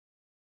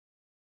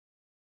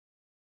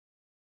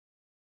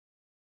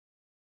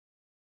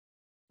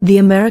The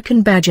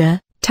American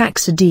badger,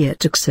 Taxidea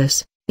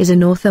taxus, is a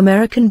North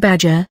American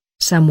badger,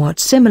 somewhat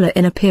similar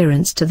in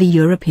appearance to the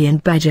European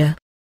badger.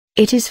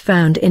 It is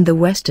found in the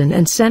western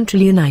and central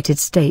United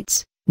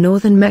States,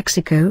 northern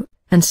Mexico,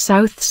 and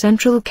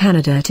south-central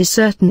Canada to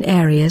certain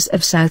areas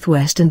of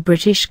southwestern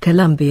British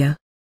Columbia.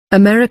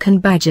 American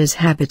badger's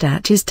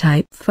habitat is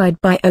typified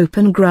by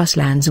open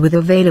grasslands with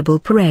available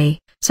prey,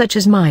 such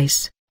as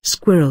mice,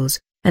 squirrels,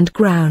 and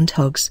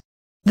groundhogs.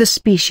 The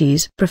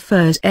species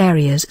prefers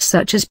areas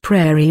such as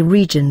prairie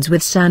regions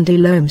with sandy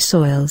loam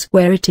soils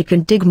where it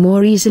can dig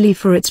more easily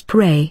for its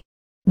prey.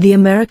 The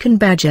American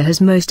badger has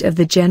most of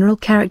the general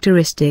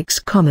characteristics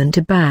common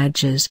to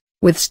badgers,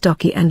 with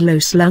stocky and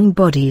low-slung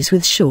bodies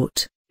with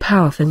short,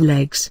 powerful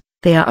legs.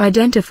 They are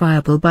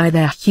identifiable by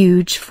their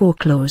huge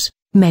foreclaws,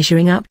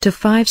 measuring up to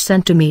 5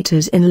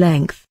 centimeters in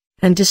length,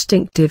 and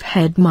distinctive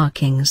head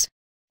markings.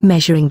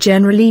 Measuring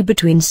generally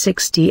between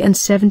 60 and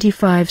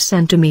 75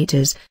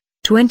 centimeters,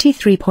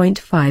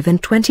 23.5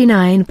 and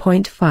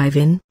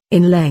 29.5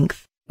 in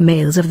length,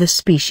 males of the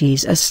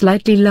species are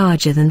slightly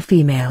larger than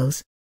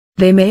females.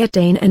 They may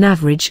attain an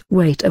average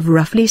weight of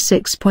roughly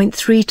 6.3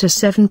 to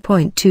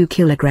 7.2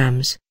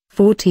 kilograms,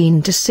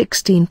 14 to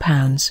 16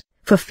 pounds,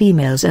 for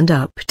females and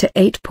up to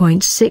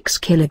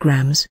 8.6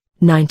 kilograms,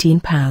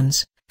 19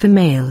 pounds, for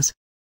males.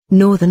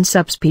 Northern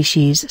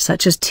subspecies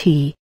such as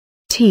T.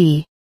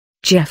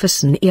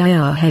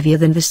 jeffersonii are heavier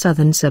than the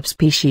southern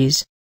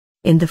subspecies.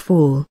 In the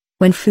fall,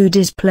 when food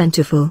is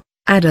plentiful,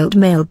 adult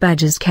male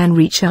badgers can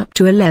reach up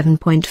to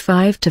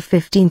 11.5 to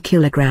 15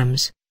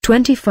 kilograms,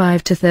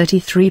 25 to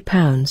 33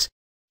 pounds.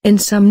 In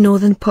some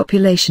northern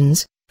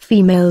populations,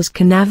 females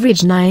can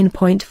average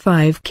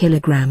 9.5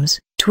 kilograms,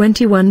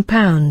 21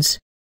 pounds.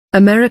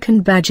 American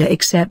badger.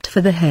 Except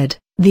for the head,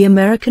 the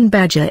American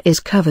badger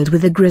is covered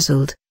with a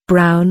grizzled,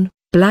 brown,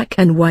 black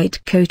and white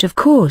coat of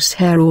coarse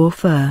hair or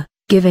fur,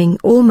 giving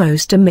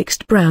almost a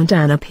mixed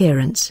brown-tan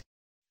appearance.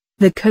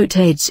 The coat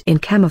aids in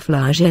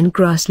camouflage in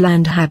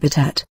grassland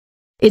habitat.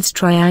 Its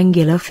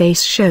triangular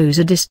face shows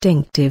a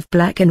distinctive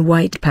black and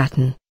white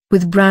pattern,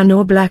 with brown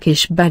or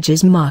blackish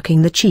badges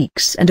marking the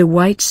cheeks and a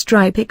white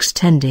stripe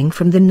extending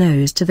from the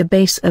nose to the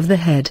base of the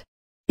head.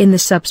 In the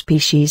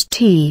subspecies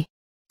T.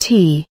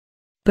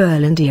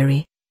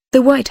 burlanderi,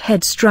 the white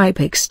head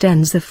stripe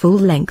extends the full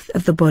length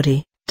of the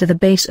body, to the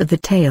base of the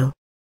tail.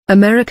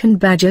 American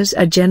badgers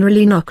are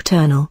generally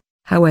nocturnal,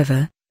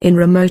 however, in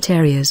remote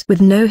areas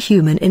with no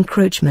human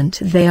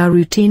encroachment they are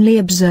routinely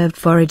observed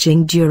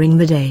foraging during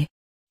the day.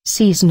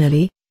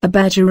 Seasonally, a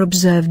badger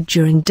observed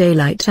during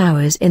daylight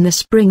hours in the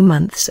spring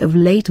months of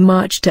late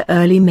March to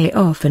early May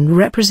often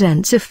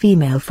represents a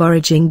female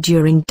foraging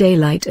during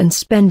daylight and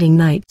spending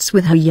nights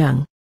with her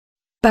young.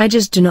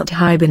 Badgers do not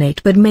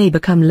hibernate but may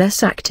become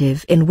less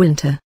active in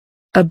winter.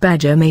 A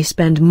badger may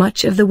spend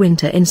much of the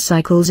winter in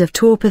cycles of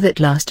torpor that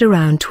last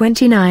around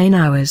 29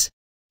 hours.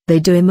 They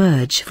do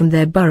emerge from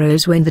their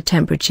burrows when the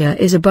temperature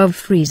is above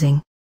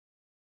freezing.